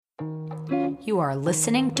You are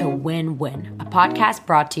listening to Win Win, a podcast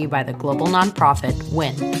brought to you by the global nonprofit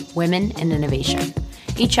WIN, Women in Innovation.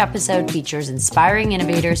 Each episode features inspiring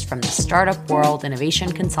innovators from the startup world,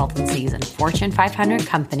 innovation consultancies, and Fortune 500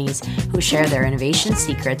 companies who share their innovation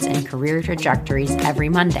secrets and career trajectories every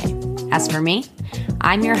Monday. As for me,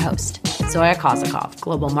 I'm your host, Zoya Kozakov,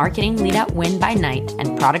 Global Marketing Lead at WIN by night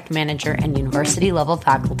and Product Manager and University-level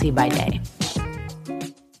faculty by day.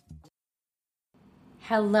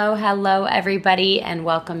 Hello, everybody, and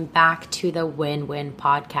welcome back to the Win Win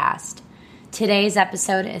podcast. Today's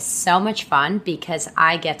episode is so much fun because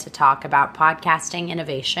I get to talk about podcasting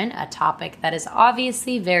innovation, a topic that is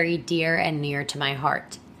obviously very dear and near to my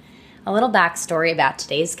heart. A little backstory about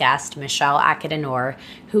today's guest, Michelle Akadinor,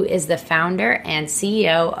 who is the founder and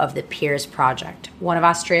CEO of the Peers Project, one of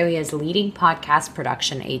Australia's leading podcast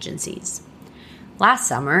production agencies. Last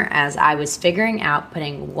summer, as I was figuring out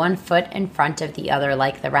putting one foot in front of the other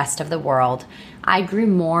like the rest of the world, I grew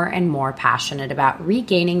more and more passionate about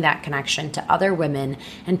regaining that connection to other women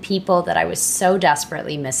and people that I was so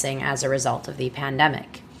desperately missing as a result of the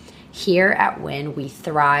pandemic. Here at WIN, we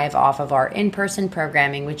thrive off of our in-person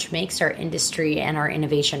programming, which makes our industry and our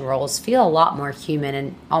innovation roles feel a lot more human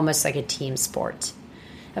and almost like a team sport.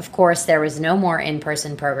 Of course, there was no more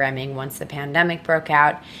in-person programming once the pandemic broke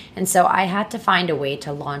out, and so I had to find a way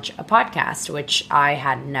to launch a podcast, which I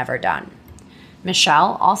had never done.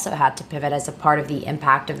 Michelle also had to pivot as a part of the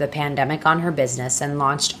impact of the pandemic on her business and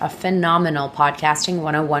launched a phenomenal Podcasting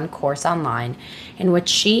 101 course online in which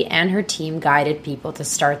she and her team guided people to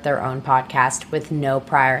start their own podcast with no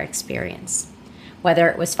prior experience. Whether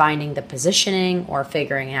it was finding the positioning or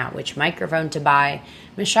figuring out which microphone to buy,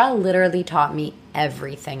 Michelle literally taught me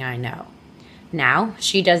everything I know. Now,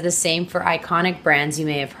 she does the same for iconic brands you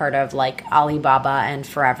may have heard of like Alibaba and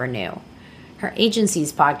Forever New. Her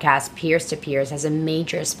agency's podcast, Peers to Peers, has a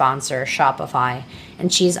major sponsor, Shopify,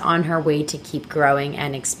 and she's on her way to keep growing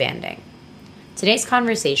and expanding. Today's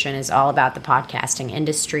conversation is all about the podcasting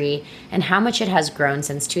industry and how much it has grown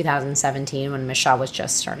since 2017 when Michelle was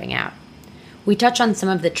just starting out. We touch on some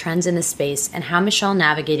of the trends in the space and how Michelle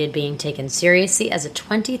navigated being taken seriously as a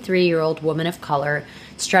 23-year-old woman of color,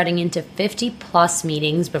 strutting into 50-plus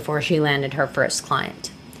meetings before she landed her first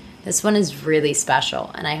client. This one is really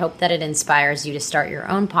special, and I hope that it inspires you to start your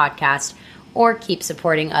own podcast or keep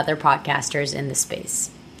supporting other podcasters in the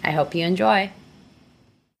space. I hope you enjoy.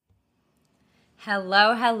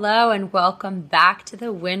 Hello, and welcome back to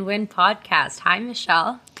the Win Win podcast. Hi,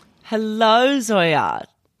 Michelle. Hello, Zoya.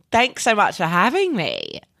 Thanks so much for having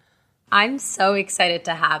me. I'm so excited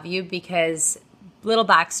to have you because, little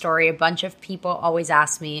backstory, a bunch of people always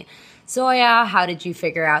ask me, Zoya, how did you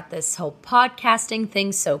figure out this whole podcasting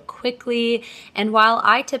thing so quickly? And while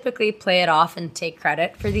I typically play it off and take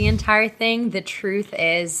credit for the entire thing, the truth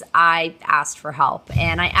is I asked for help.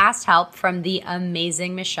 And I asked help from the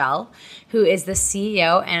amazing Michelle, who is the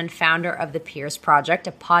CEO and founder of the Peers Project,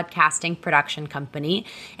 a podcasting production company.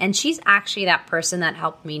 And she's actually that person that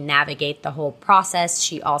helped me navigate the whole process.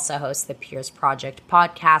 She also hosts the Peers Project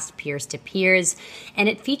podcast, Peers to Peers. And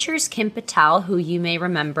it features Kim Patel, who you may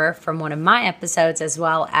remember from one of my episodes, as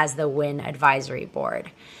well as the WIN Advisory Board.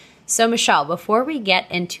 So Michelle, before we get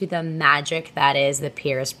into the magic that is the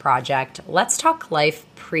Peers Project, let's talk life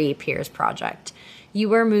pre-Peers Project. You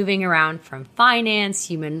were moving around from finance,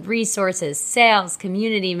 human resources, sales,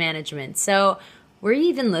 community management. So were you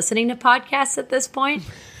even listening to podcasts at this point?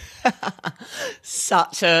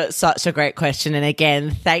 Such a great question. And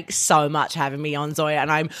again, thanks so much for having me on, Zoya.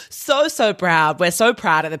 And I'm so proud. We're so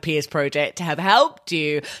proud of the Peers Project to have helped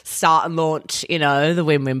you start and launch, the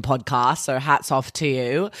Win Win podcast. So hats off to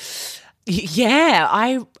you. Yeah,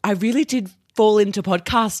 I really did fall into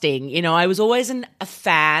podcasting. I was always a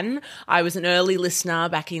fan. I was an early listener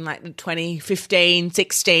back in like the 2015,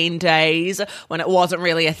 16 days when it wasn't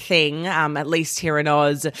really a thing, at least here in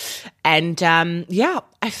Oz. And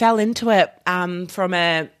I fell into it from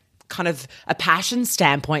a kind of a passion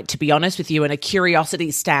standpoint, to be honest with you, and a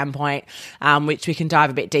curiosity standpoint, which we can dive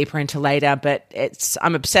a bit deeper into later. But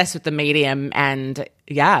I'm obsessed with the medium and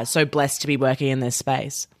so blessed to be working in this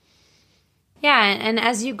space. Yeah, and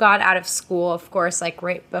as you got out of school, of course, like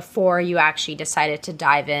right before you actually decided to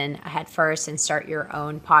dive in head first and start your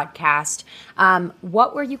own podcast,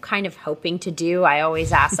 what were you kind of hoping to do? I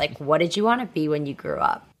always ask, what did you want to be when you grew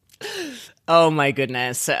up? Oh my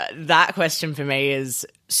goodness. That question for me is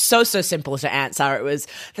so simple to answer. It was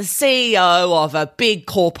the CEO of a big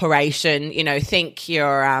corporation, think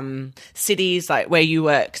your cities like where you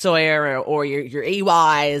work, Zoya, or your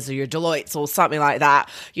EYs or your Deloittes or something like that.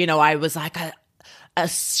 I was like a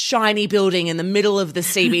shiny building in the middle of the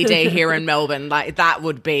CBD here in Melbourne. Like that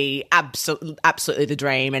would be absolutely the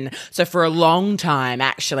dream. And so for a long time,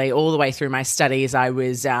 actually, all the way through my studies, I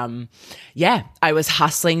was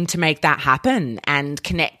hustling to make that happen and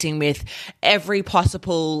connecting with every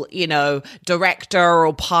possible, director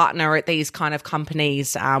or partner at these kind of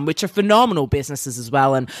companies, which are phenomenal businesses as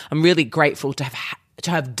well. And I'm really grateful to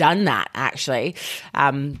have done that, actually.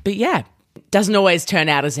 But yeah, it doesn't always turn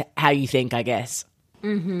out as how you think, I guess.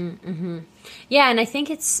 Yeah, and I think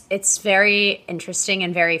it's very interesting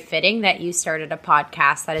and very fitting that you started a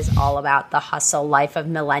podcast that is all about the hustle life of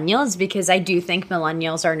millennials, because I do think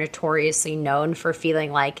millennials are notoriously known for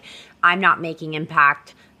feeling like I'm not making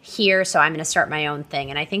impact here, so I'm going to start my own thing.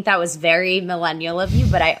 And I think that was very millennial of you,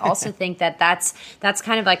 but I also think that that's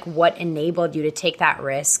kind of like what enabled you to take that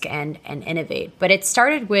risk and innovate. But it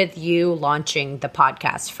started with you launching the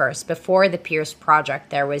podcast first. Before the Peers Project,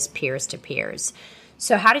 there was Peers to Peers.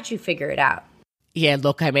 So how did you figure it out? Yeah,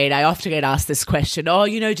 look, I mean, I often get asked this question,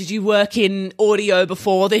 did you work in audio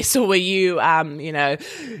before this, or were you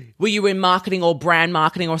in marketing or brand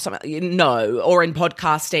marketing or something? No. Or in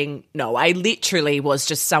podcasting? No. I literally was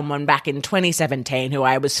just someone back in 2017 who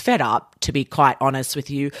I was fed up, to be quite honest with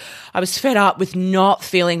you. I was fed up with not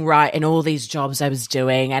feeling right in all these jobs I was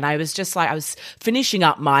doing. And I was just like, I was finishing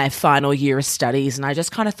up my final year of studies, and I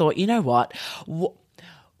just kind of thought, you know what?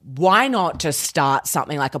 Why not just start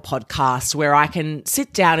something like a podcast where I can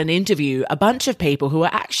sit down and interview a bunch of people who are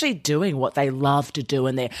actually doing what they love to do,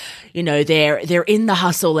 and they're in the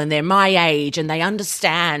hustle and they're my age and they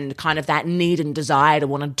understand kind of that need and desire to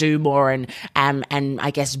want to do more and I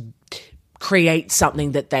guess create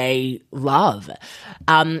something that they love.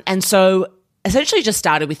 And so essentially just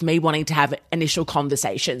started with me wanting to have initial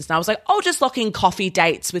conversations. And I was like, just lock in coffee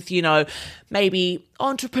dates with, maybe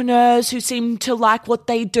entrepreneurs who seem to like what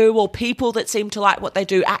they do, or people that seem to like what they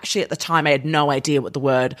do. Actually, at the time, I had no idea what the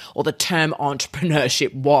word or the term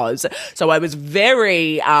entrepreneurship was. So I was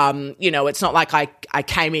very, it's not like I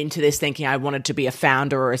came into this thinking I wanted to be a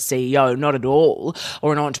founder or a CEO, not at all,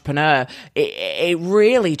 or an entrepreneur. It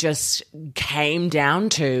really just came down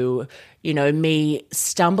to, me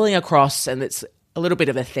stumbling across, and it's a little bit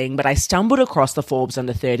of a thing, but I stumbled across the Forbes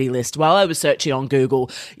Under 30 list while I was searching on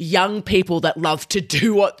Google, young people that love to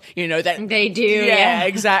do what, that they do. Yeah,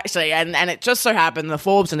 exactly. And it just so happened the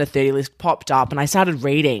Forbes Under 30 list popped up, and I started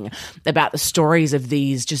reading about the stories of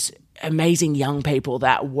these just amazing young people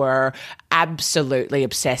that were absolutely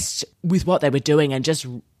obsessed with what they were doing and just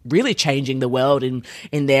really changing the world in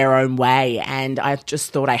their own way. And I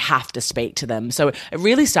just thought I have to speak to them. So it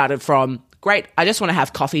really started from, great, I just want to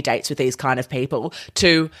have coffee dates with these kind of people,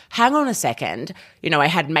 to hang on a second. I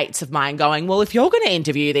had mates of mine going, well, if you're going to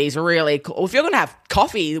interview these really cool, or if you're going to have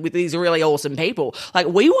coffee with these really awesome people, like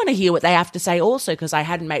we want to hear what they have to say also, because I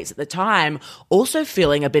had mates at the time also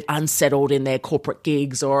feeling a bit unsettled in their corporate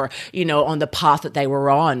gigs or, on the path that they were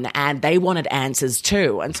on, and they wanted answers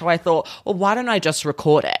too. And so I thought, well, why don't I just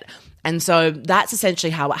record it? And so that's essentially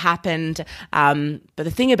how it happened. But the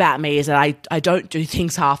thing about me is that I don't do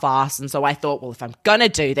things half-assed. And so I thought, well, if I'm going to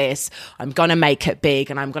do this, I'm going to make it big,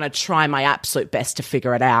 and I'm going to try my absolute best to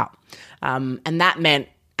figure it out. And that meant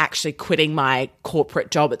actually quitting my corporate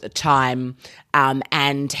job at the time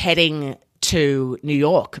and heading to New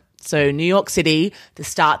York. So New York City to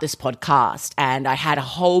start this podcast, and I had a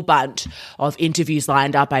whole bunch of interviews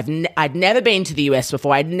lined up. I'd never been to the US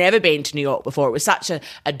before. I'd never been to New York before. It was such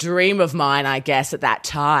a dream of mine, I guess, at that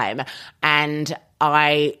time. And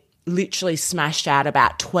I literally smashed out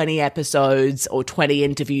about 20 episodes or 20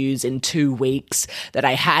 interviews in 2 weeks that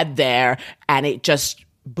I had there, and it just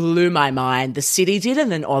blew my mind. The city did,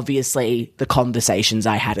 and then obviously the conversations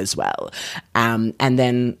I had as well. And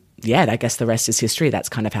then I guess the rest is history. That's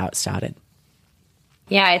kind of how it started.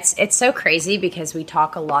 Yeah, it's so crazy because we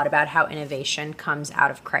talk a lot about how innovation comes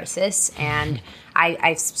out of crisis. And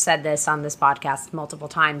I've said this on this podcast multiple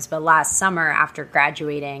times, but last summer after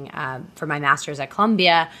graduating for my master's at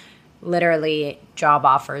Columbia, literally job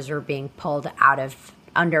offers were being pulled out of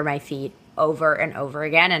under my feet over and over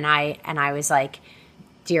again. And I was like,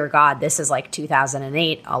 dear God, this is like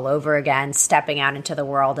 2008 all over again, stepping out into the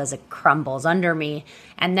world as it crumbles under me.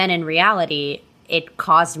 And then in reality, it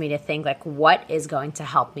caused me to think, like, what is going to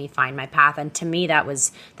help me find my path? And to me, that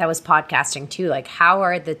was podcasting too. Like, how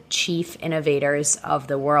are the chief innovators of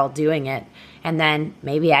the world doing it? And then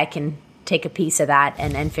maybe I can take a piece of that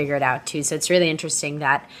and figure it out too. So it's really interesting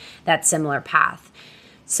that similar path.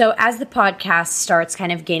 So as the podcast starts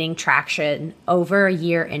kind of gaining traction, over a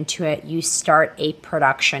year into it, you start a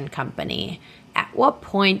production company. At what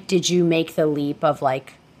point did you make the leap of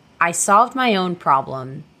like, I solved my own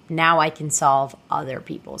problem, now I can solve other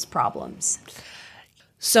people's problems?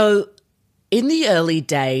 So in the early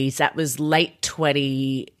days, that was late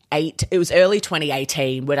 28, it was early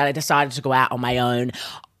 2018 when I decided to go out on my own.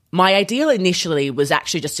 My ideal initially was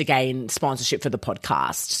actually just to gain sponsorship for the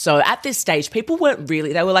podcast. So at this stage, people weren't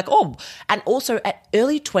really, they were like, oh, and also at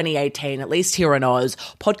early 2018, at least here in Oz,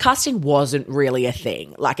 podcasting wasn't really a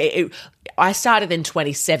thing. Like I started in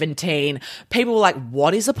 2017. People were like,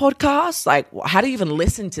 what is a podcast? Like, how do you even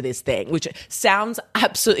listen to this thing? Which sounds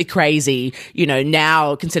absolutely crazy,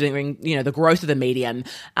 now considering, the growth of the medium.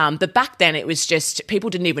 But back then it was just, people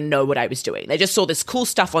didn't even know what I was doing. They just saw this cool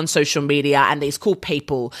stuff on social media and these cool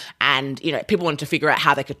people, and, people wanted to figure out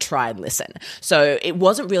how they could try and listen. So it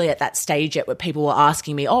wasn't really at that stage yet where people were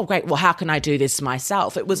asking me, oh, great, well, how can I do this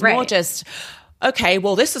myself? It was more just, okay,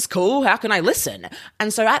 well, this is cool. How can I listen?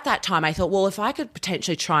 And so at that time, I thought, well, if I could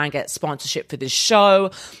potentially try and get sponsorship for this show,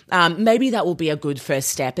 maybe that will be a good first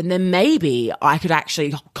step. And then maybe I could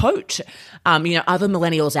actually coach, other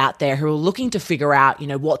millennials out there who are looking to figure out,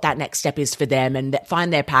 what that next step is for them and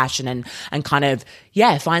find their passion and kind of,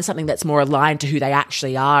 find something that's more aligned to who they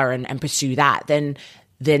actually are and pursue that.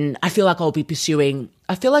 Then I feel like I'll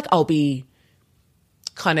be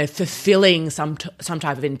kind of fulfilling some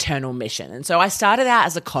type of internal mission. And so I started out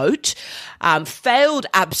as a coach, failed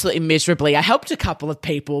absolutely miserably. I helped a couple of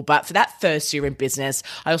people, but for that first year in business,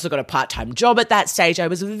 I also got a part-time job at that stage. I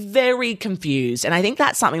was very confused. And I think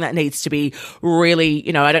that's something that needs to be really,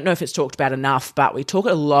 I don't know if it's talked about enough, but we talk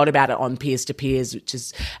a lot about it on Peers to Peers, which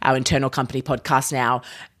is our internal company podcast now.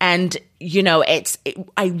 And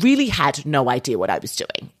I really had no idea what I was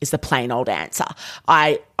doing is the plain old answer.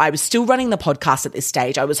 I was still running the podcast at this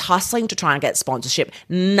stage. I was hustling to try and get sponsorship.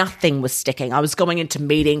 Nothing was sticking. I was going into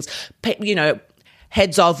meetings,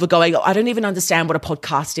 heads off were going, I don't even understand what a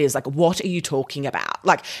podcast is. Like, what are you talking about?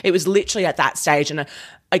 Like, it was literally at that stage. And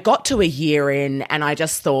I got to a year in and I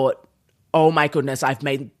just thought, oh my goodness, I've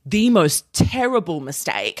made the most terrible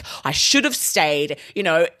mistake. I should have stayed,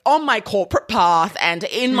 on my corporate path and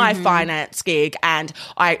in my finance gig. And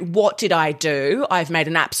what did I do? I've made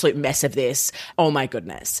an absolute mess of this. Oh my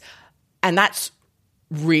goodness. And that's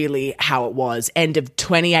really how it was. End of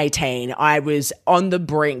 2018, I was on the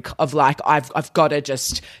brink of like, I've got to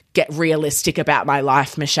just get realistic about my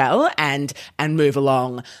life, Michelle, and move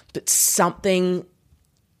along. But something,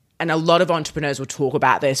 and a lot of entrepreneurs will talk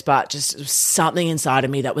about this, but just something inside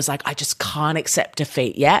of me that was like, I just can't accept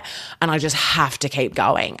defeat yet. And I just have to keep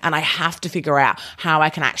going. And I have to figure out how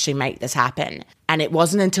I can actually make this happen. And it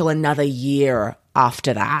wasn't until another year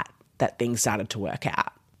after that things started to work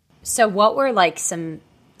out. So what were like some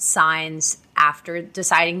signs after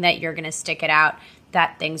deciding that you're going to stick it out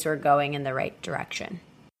that things were going in the right direction?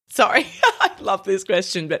 Sorry, I love this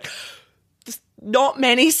question, but not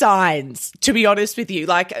many signs, to be honest with you.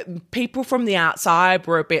 Like, people from the outside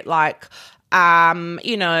were a bit like,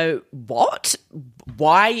 what?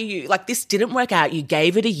 Why are you, like, this didn't work out. You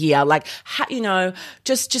gave it a year. Like,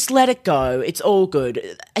 just let it go. It's all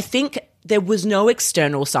good. I think there was no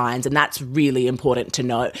external signs, and that's really important to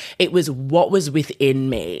note. It was what was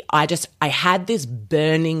within me. I had this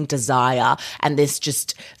burning desire and this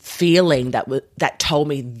just feeling that told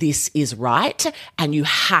me this is right and you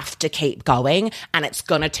have to keep going and it's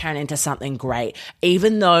going to turn into something great,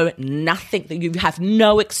 even though you have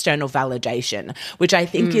no external validation, which I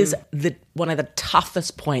think is one of the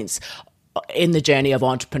toughest points in the journey of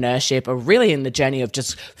entrepreneurship, or really in the journey of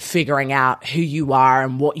just figuring out who you are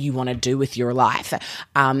and what you want to do with your life.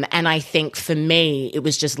 And I think for me, it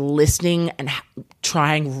was just listening and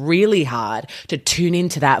trying really hard to tune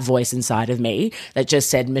into that voice inside of me that just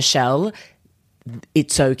said, Michelle,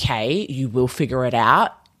 it's okay. You will figure it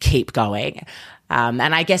out. Keep going.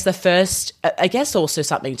 And I guess also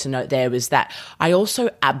something to note there was that I also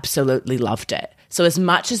absolutely loved it. So as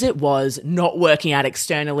much as it was not working out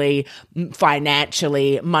externally,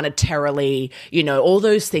 financially, monetarily, all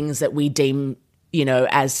those things that we deem,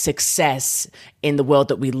 as success in the world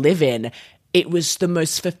that we live in, it was the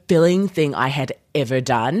most fulfilling thing I had ever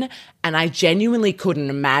done. And I genuinely couldn't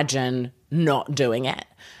imagine not doing it.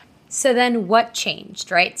 So then what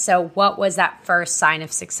changed, right? So what was that first sign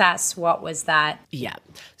of success? What was that? Yeah.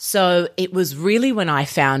 So it was really when I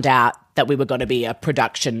found out that we were going to be a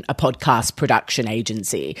podcast production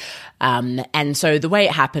agency. And so the way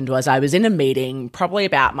it happened was I was in a meeting, probably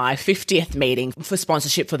about my 50th meeting for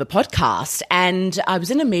sponsorship for the podcast. And I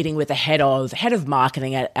was in a meeting with the head of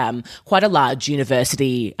marketing at quite a large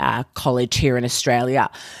university college here in Australia.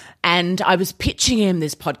 And I was pitching him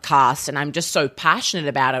this podcast, and I'm just so passionate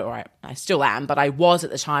about it, or I still am, but I was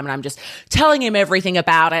at the time, and I'm just telling him everything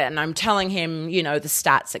about it, and I'm telling him, the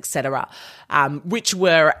stats, etc., which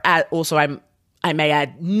were I may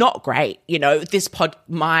add, not great.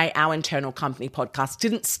 Our internal company podcast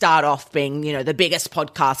didn't start off being, the biggest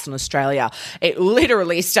podcast in Australia. It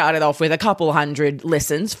literally started off with a couple hundred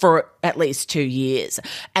listens for at least 2 years.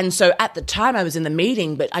 And so at the time I was in the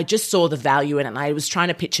meeting, but I just saw the value in it, and I was trying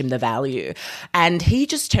to pitch him the value. And he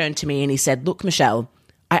just turned to me and he said, "Look, Michelle,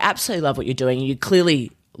 I absolutely love what you're doing. You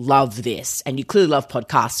clearly love this, and you clearly love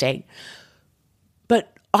podcasting.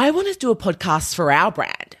 But I want to do a podcast for our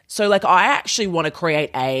brand. So I actually want to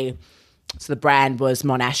create so the brand was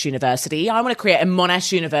Monash University. I want to create a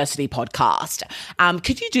Monash University podcast.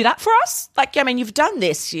 Could you do that for us? You've done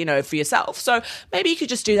this, for yourself. So maybe you could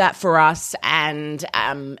just do that for us, and,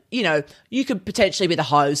 you could potentially be the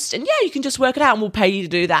host, and you can just work it out and we'll pay you to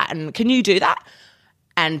do that. And can you do that?"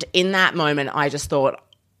 And in that moment, I just thought,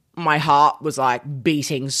 my heart was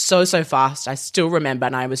beating so fast. I still remember,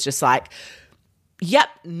 and I was just like, "Yep,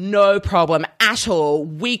 no problem at all.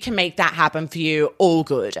 We can make that happen for you. All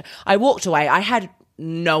good." I walked away. I had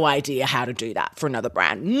no idea how to do that for another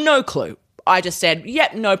brand. No clue. I just said,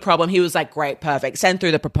 "Yep, no problem." He was like, "Great, perfect. Send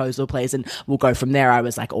through the proposal, please, and we'll go from there." I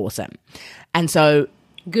was like, "Awesome." And so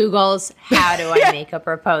Google's, how do I make a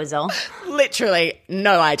proposal? Literally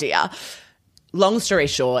no idea. Long story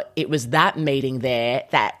short, it was that meeting there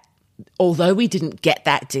that, although we didn't get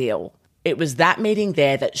that deal, it was that meeting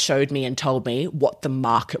there that showed me and told me what the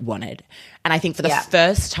market wanted. And I think for the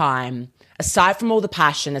first time, aside from all the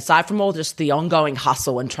passion, aside from all just the ongoing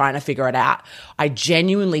hustle and trying to figure it out, I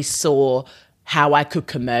genuinely saw how I could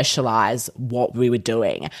commercialize what we were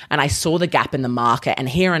doing. And I saw the gap in the market. And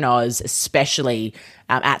here in Oz, especially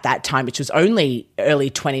at that time, which was only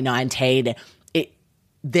early 2019,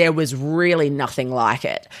 there was really nothing like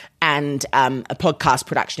it. And a podcast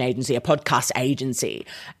production agency, a podcast agency.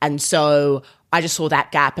 And so I just saw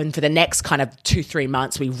that gap. And for the next kind of 2-3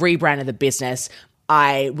 months, we rebranded the business.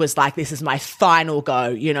 I was like, this is my final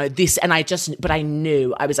go, this. And but I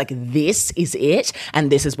knew, I was like, this is it.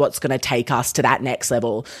 And this is what's going to take us to that next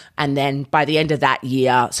level. And then by the end of that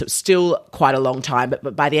year, so it's still quite a long time,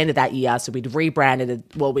 but by the end of that year, so we'd rebranded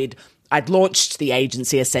it. I'd launched the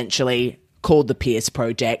agency essentially, called the Pierce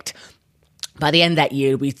Project. By the end of that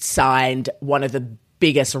year, we signed one of the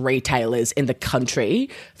biggest retailers in the country,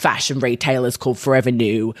 fashion retailers, called Forever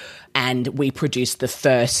New, and we produced the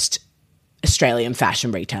first Australian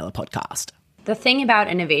fashion retailer podcast. The thing about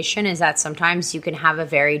innovation is that sometimes you can have a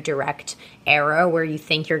very direct arrow where you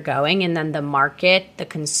think you're going, and then the market, the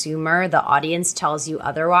consumer, the audience tells you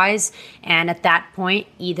otherwise. And at that point,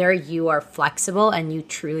 either you are flexible and you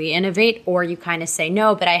truly innovate, or you kind of say,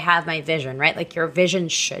 no, but I have my vision, right? Your vision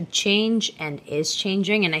should change and is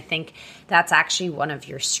changing. And I think that's actually one of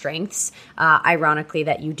your strengths, ironically,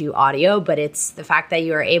 that you do audio, but it's the fact that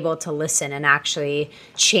you are able to listen and actually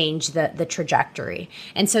change the trajectory.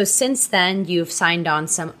 And so since then, you've signed on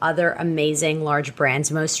some other amazing large brands.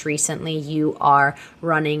 Most recently, you are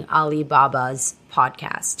running Alibaba's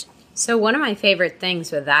podcast. So one of my favorite things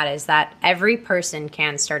with that is that every person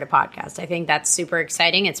can start a podcast. I think that's super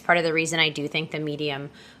exciting. It's part of the reason I do think the medium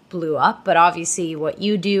blew up, but obviously what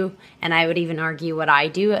you do, and I would even argue what I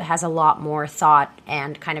do, it has a lot more thought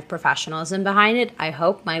and kind of professionalism behind it. I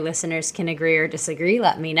hope my listeners can agree or disagree.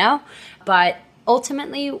 Let me know. But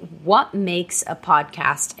ultimately, what makes a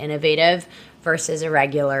podcast innovative versus a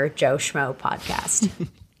regular Joe Schmo podcast?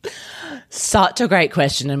 Such a great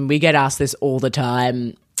question, and we get asked this all the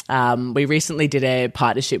time. We recently did a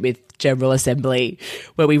partnership with General Assembly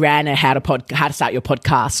where we ran a how to start your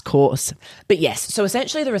podcast course. But yes, so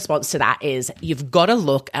essentially the response to that is you've got to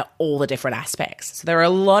look at all the different aspects. So there are a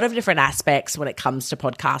lot of different aspects when it comes to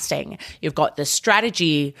podcasting. You've got the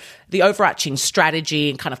strategy, the overarching strategy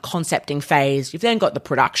and kind of concepting phase. You've then got the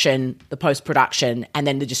production, the post-production, and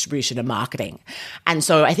then the distribution and marketing. And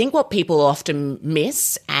so I think what people often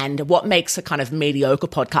miss and what makes a kind of mediocre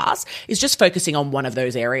podcast is just focusing on one of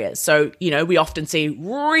those areas. So, we often see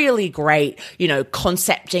really great,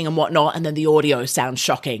 concepting and whatnot, and then the audio sounds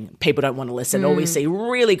shocking. People don't want to listen. Or we see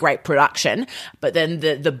really great production, but then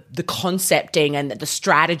the concepting and the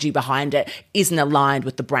strategy behind it isn't aligned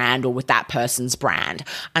with the brand or with that person's brand.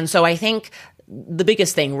 And so I think the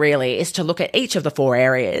biggest thing really is to look at each of the 4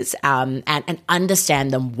 areas and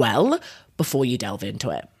understand them well before you delve into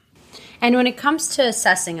it. And when it comes to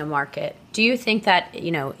assessing a market, do you think that,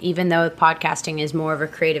 even though podcasting is more of a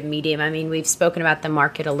creative medium, I mean, we've spoken about the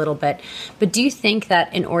market a little bit, but do you think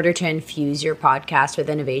that in order to infuse your podcast with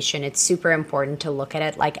innovation, it's super important to look at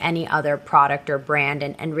it like any other product or brand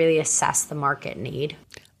and really assess the market need?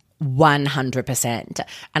 100%.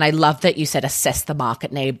 And I love that you said assess the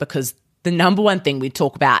market need, because the number one thing we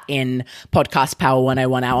talk about in Podcast Power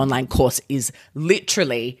 101, our online course, is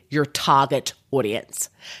literally your target audience.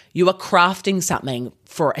 You are crafting something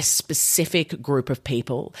for a specific group of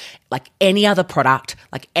people. Like any other product,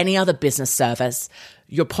 like any other business service,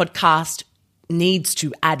 your podcast needs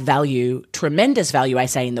to add value, tremendous value, I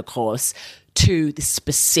say in the course, to the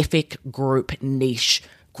specific niche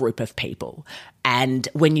group of people. And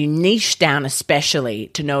when you niche down, especially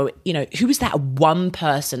to know, who is that one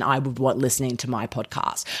person I would want listening to my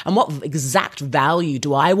podcast, and what exact value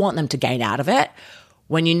do I want them to gain out of it?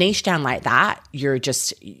 When you niche down like that, you're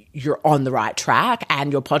on the right track,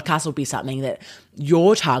 and your podcast will be something that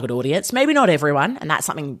your target audience, maybe not everyone, and that's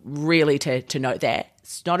something really to note there.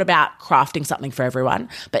 It's not about crafting something for everyone,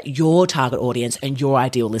 but your target audience and your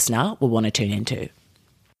ideal listener will want to tune into.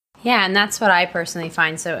 Yeah, and that's what I personally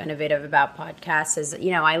find so innovative about podcasts is,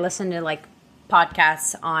 I listen to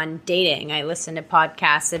podcasts on dating. I listen to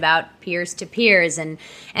podcasts about peers to peers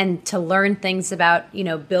and to learn things about,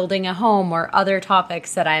 building a home or other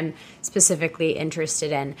topics that I'm specifically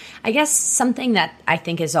interested in. I guess something that I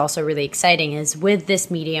think is also really exciting is with this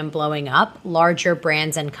medium blowing up, larger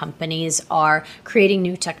brands and companies are creating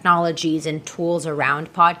new technologies and tools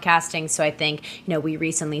around podcasting. So I think, we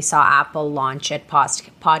recently saw Apple launch at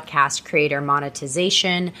podcast creator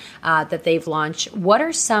monetization that they've launched. What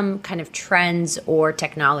are some kind of trends or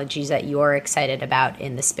technologies that you're excited about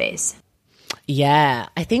in the space? Yeah,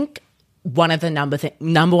 I think one of the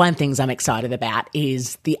number one things I'm excited about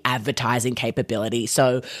is the advertising capability.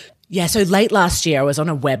 So late last year, I was on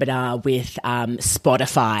a webinar with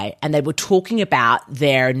Spotify, and they were talking about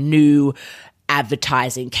their new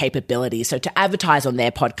advertising capability. So to advertise on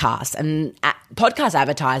their podcast, and podcast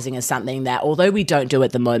advertising is something that, although we don't do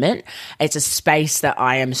at the moment, it's a space that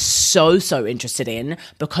I am so interested in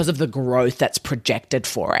because of the growth that's projected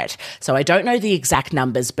for it. So I don't know the exact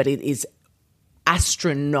numbers, but it is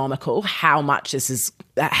astronomical how much this is,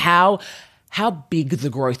 how big the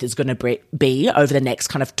growth is going to be over the next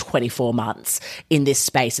kind of 24 months in this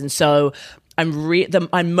space. And so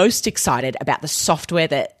I'm most excited about the software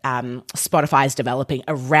that Spotify is developing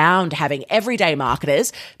around having everyday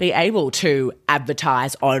marketers be able to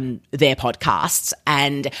advertise on their podcasts.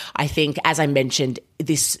 And I think, as I mentioned,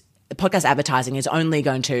 this podcast advertising is only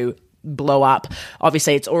going to blow up.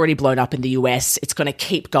 Obviously, it's already blown up in the US. It's going to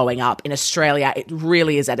keep going up. In Australia, it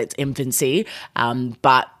really is at its infancy,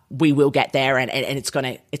 but we will get there, and it's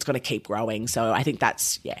going to keep growing. So I think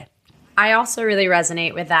that's, yeah. I also really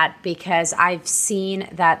resonate with that because I've seen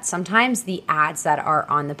that sometimes the ads that are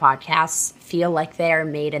on the podcasts feel like they are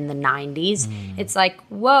made in the 90s. It's like,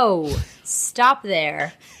 whoa, stop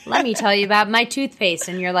there. Let me tell you about my toothpaste.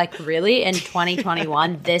 And you're like, really? In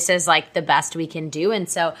 2021, this is like the best we can do? And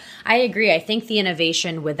so I agree. I think the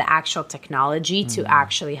innovation with the actual technology to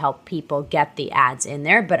actually help people get the ads in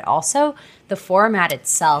there, but also the format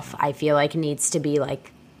itself, I feel like needs to be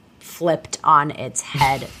like flipped on its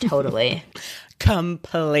head totally.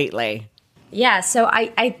 Completely. Yeah, so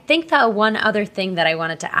I think that one other thing that I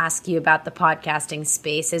wanted to ask you about the podcasting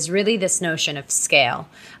space is really this notion of scale.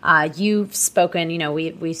 You've spoken,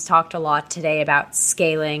 we've talked a lot today about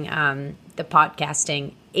scaling the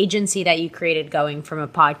podcasting agency that you created going from a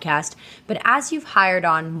podcast. But as you've hired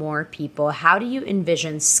on more people, how do you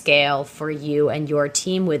envision scale for you and your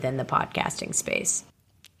team within the podcasting space?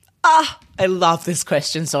 I love this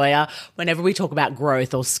question, Zoya. Whenever we talk about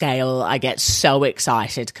growth or scale, I get so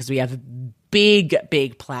excited because we have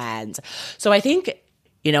big plans. So I think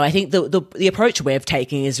the approach we're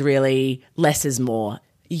taking is really less is more.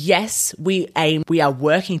 Yes, we are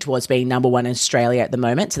working towards being number one in Australia at the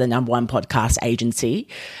moment, so the number one podcast agency.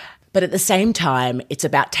 But at the same time, it's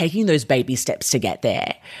about taking those baby steps to get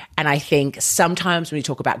there. And I think sometimes when we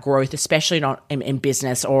talk about growth, especially not in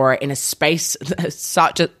business or in a space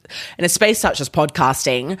such as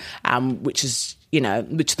podcasting,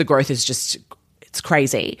 which the growth is just, it's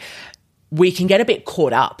crazy, we can get a bit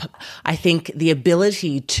caught up. I think the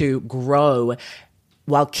ability to grow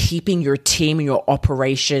while keeping your team and your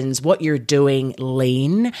operations, what you're doing,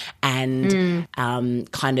 lean and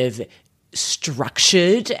kind of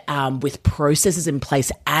structured with processes in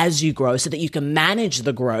place as you grow so that you can manage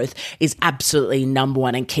the growth is absolutely number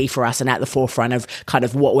one and key for us and at the forefront of kind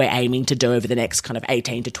of what we're aiming to do over the next kind of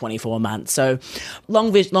 18 to 24 months. So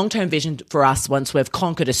long-term vision for us once we've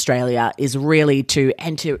conquered Australia is really to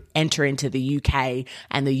enter into the UK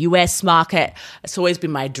and the US market. It's always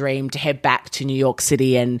been my dream to head back to New York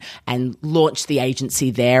City and launch the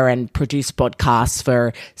agency there and produce podcasts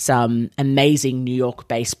for some amazing New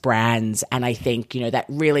York-based brands. And I think,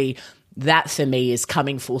 that for me is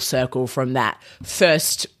coming full circle from that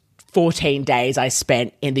first 14 days I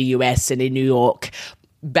spent in the US and in New York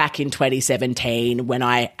back in 2017 when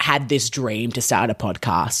I had this dream to start a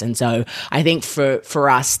podcast. And so I think for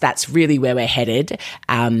us, that's really where we're headed.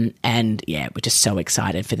 And yeah, we're just so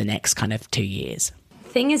excited for the next kind of 2 years.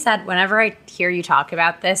 Thing is that whenever I hear you talk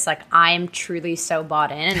about this, like I am truly so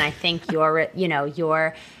bought in, and I think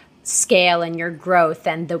your scale and your growth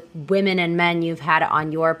and the women and men you've had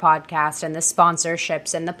on your podcast and the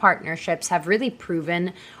sponsorships and the partnerships have really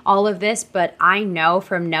proven all of this. But I know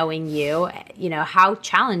from knowing you, how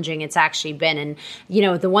challenging it's actually been. And,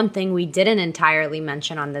 the one thing we didn't entirely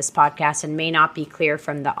mention on this podcast and may not be clear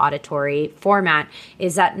from the auditory format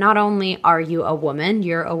is that not only are you a woman,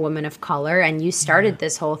 you're a woman of color, and you started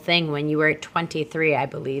this whole thing when you were 23, I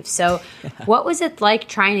believe. So what was it like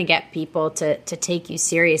trying to get people to take you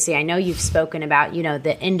seriously? I know you've spoken about,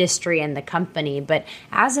 the industry and the company, but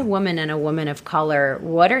as a woman and a woman of color,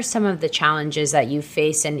 what are some of the challenges that you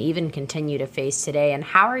face and even continue to face today? And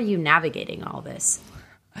how are you navigating all this?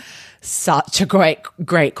 Such a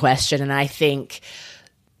great question. And I think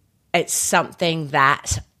it's something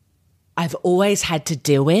that I've always had to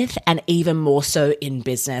deal with, and even more so in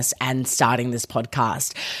business and starting this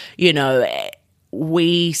podcast.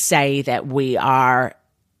 We say that we are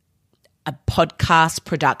a podcast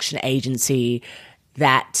production agency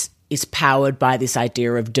that is powered by this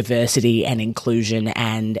idea of diversity and inclusion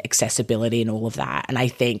and accessibility and all of that. And I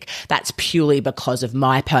think that's purely because of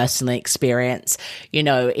my personal experience, in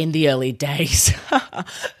the early days.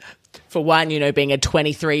 For one, being a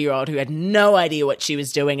 23-year-old who had no idea what she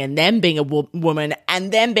was doing, and then being a woman,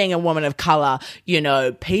 and then being a woman of color,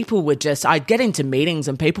 people would I'd get into meetings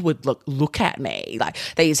and people would look at me like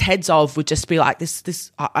these heads of would just be like,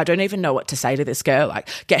 this, I don't even know what to say to this girl. Like,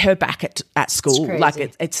 get her back at school.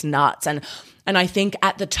 Like it's nuts. And I think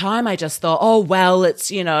at the time I just thought, oh, well,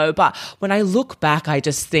 it's, but when I look back, I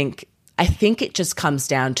think it just comes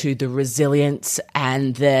down to the resilience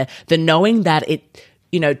and the knowing that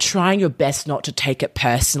trying your best not to take it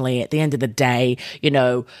personally. At the end of the day,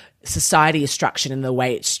 society is structured in the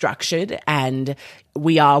way it's structured, and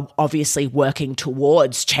we are obviously working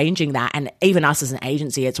towards changing that. And even us as an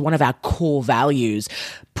agency, it's one of our core values,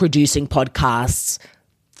 producing podcasts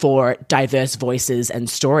for diverse voices and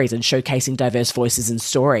stories and showcasing diverse voices and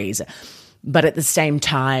stories. But at the same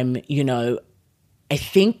time, I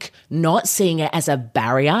think not seeing it as a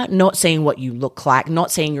barrier, not seeing what you look like, not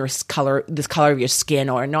seeing this color of your skin,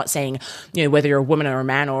 or not seeing, whether you're a woman or a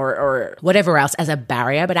man or whatever else as a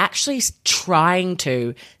barrier, but actually trying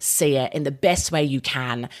to see it in the best way you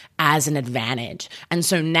can as an advantage. And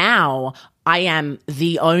so now I am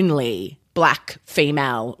the only Black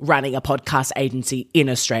female running a podcast agency in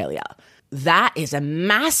Australia. That is a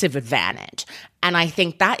massive advantage. And I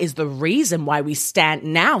think that is the reason why we stand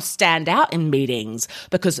out in meetings,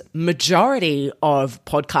 because majority of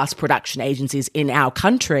podcast production agencies in our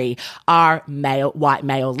country are white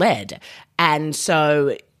male led. And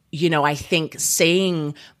so, I think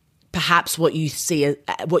seeing perhaps what you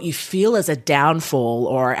feel as a downfall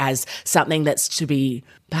or as something that's to be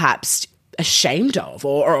perhaps ashamed of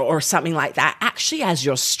or something like that, actually as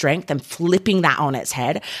your strength, and flipping that on its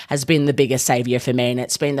head has been the biggest savior for me. And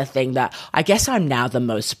it's been the thing that I guess I'm now the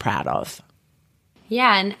most proud of.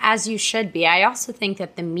 Yeah, and as you should be. I also think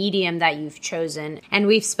that the medium that you've chosen, and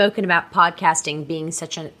we've spoken about podcasting being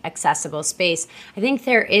such an accessible space, I think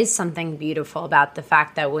there is something beautiful about the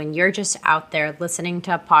fact that when you're just out there listening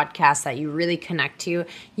to a podcast that you really connect to,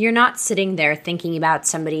 you're not sitting there thinking about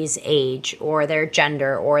somebody's age or their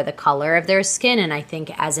gender or the color of their skin. And I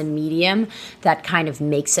think as a medium, that kind of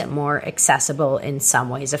makes it more accessible in some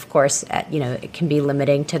ways. Of course, it can be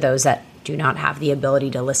limiting to those that do not have the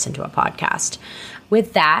ability to listen to a podcast.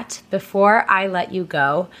 With that, before I let you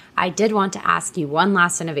go, I did want to ask you one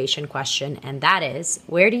last innovation question, and that is,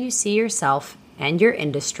 where do you see yourself and your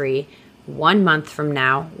industry 1 month from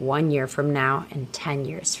now, 1 year from now, and 10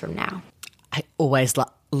 years from now? I always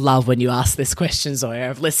love when you ask this question, Zoya.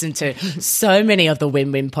 I've listened to so many of the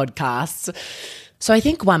Win-Win podcasts. So I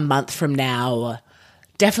think 1 month from now,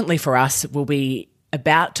 definitely for us, will be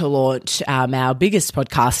about to launch our biggest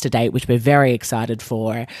podcast to date, which we're very excited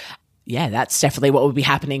for. Yeah, that's definitely what will be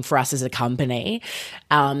happening for us as a company.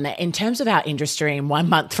 In terms of our industry, in 1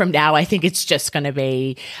 month from now, I think it's just going to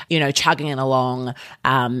be, chugging along.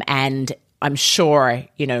 And I'm sure,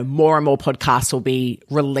 more and more podcasts will be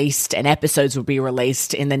released and episodes will be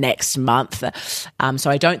released in the next month. So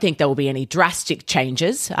I don't think there will be any drastic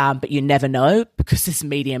changes, but you never know because this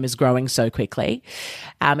medium is growing so quickly.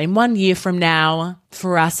 In 1 year from now,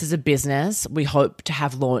 for us as a business, we hope to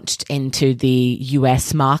have launched into the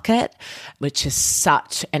US market, which is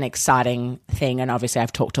such an exciting thing. And obviously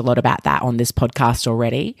I've talked a lot about that on this podcast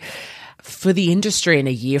already. For the industry in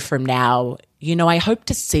a year from now, I hope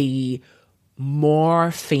to see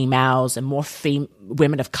more females and more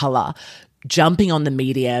women of color jumping on the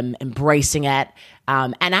medium, embracing it,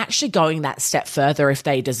 and actually going that step further if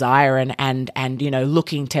they desire and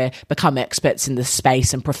looking to become experts in the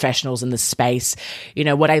space and professionals in the space.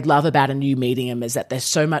 What I love about a new medium is that there's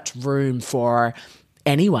so much room for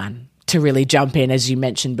anyone to really jump in, as you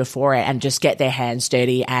mentioned before, and just get their hands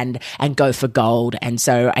dirty and go for gold. And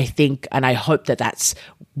so I think, and I hope that that's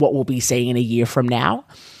what we'll be seeing in a year from now.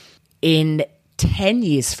 In 10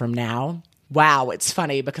 years from now, wow, it's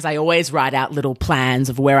funny because I always write out little plans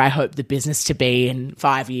of where I hope the business to be in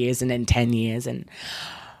 5 years and in 10 years. And,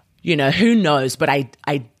 who knows? But I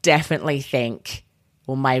definitely think,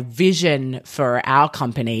 my vision for our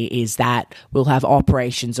company is that we'll have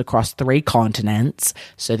operations across 3 continents.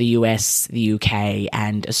 So the US, the UK,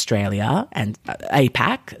 and Australia, and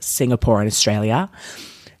APAC, Singapore and Australia.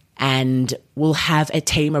 And we'll have a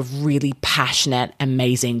team of really passionate,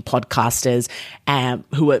 amazing podcasters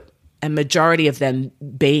who are a majority of them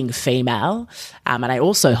being female. And I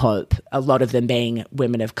also hope a lot of them being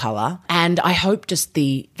women of color. And I hope just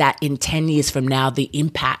that in 10 years from now, the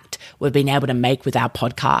impact we've been able to make with our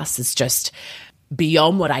podcast is just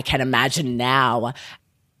beyond what I can imagine now.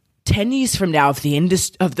 10 years from now of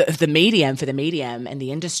the medium and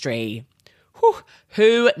the industry,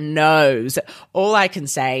 who knows? All I can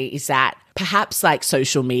say is that perhaps like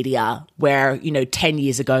social media, where, 10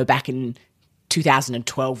 years ago back in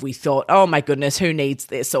 2012, we thought, oh my goodness, who needs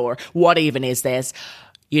this? Or what even is this?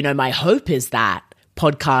 My hope is that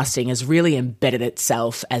podcasting has really embedded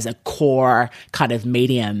itself as a core kind of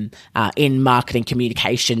medium in marketing,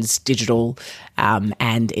 communications, digital,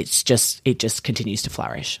 and it just continues to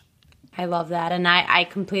flourish. I love that. And I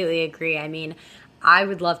completely agree. I mean, I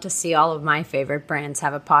would love to see all of my favorite brands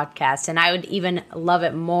have a podcast, and I would even love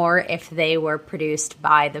it more if they were produced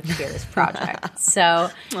by the Peers Project.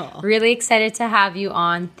 So really excited to have you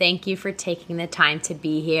on. Thank you for taking the time to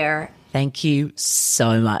be here. Thank you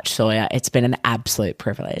so much, Zoya. It's been an absolute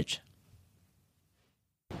privilege.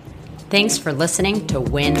 Thanks for listening to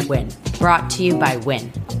Win Win, brought to you by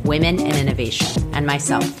WIN, Women in Innovation, and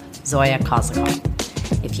myself, Zoya Kozakov.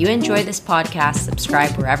 If you enjoy this podcast,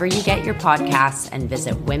 subscribe wherever you get your podcasts and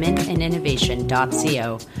visit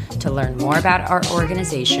womeninnovation.co to learn more about our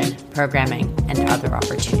organization, programming, and other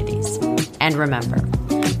opportunities. And remember,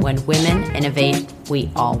 when women innovate,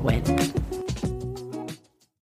 we all win.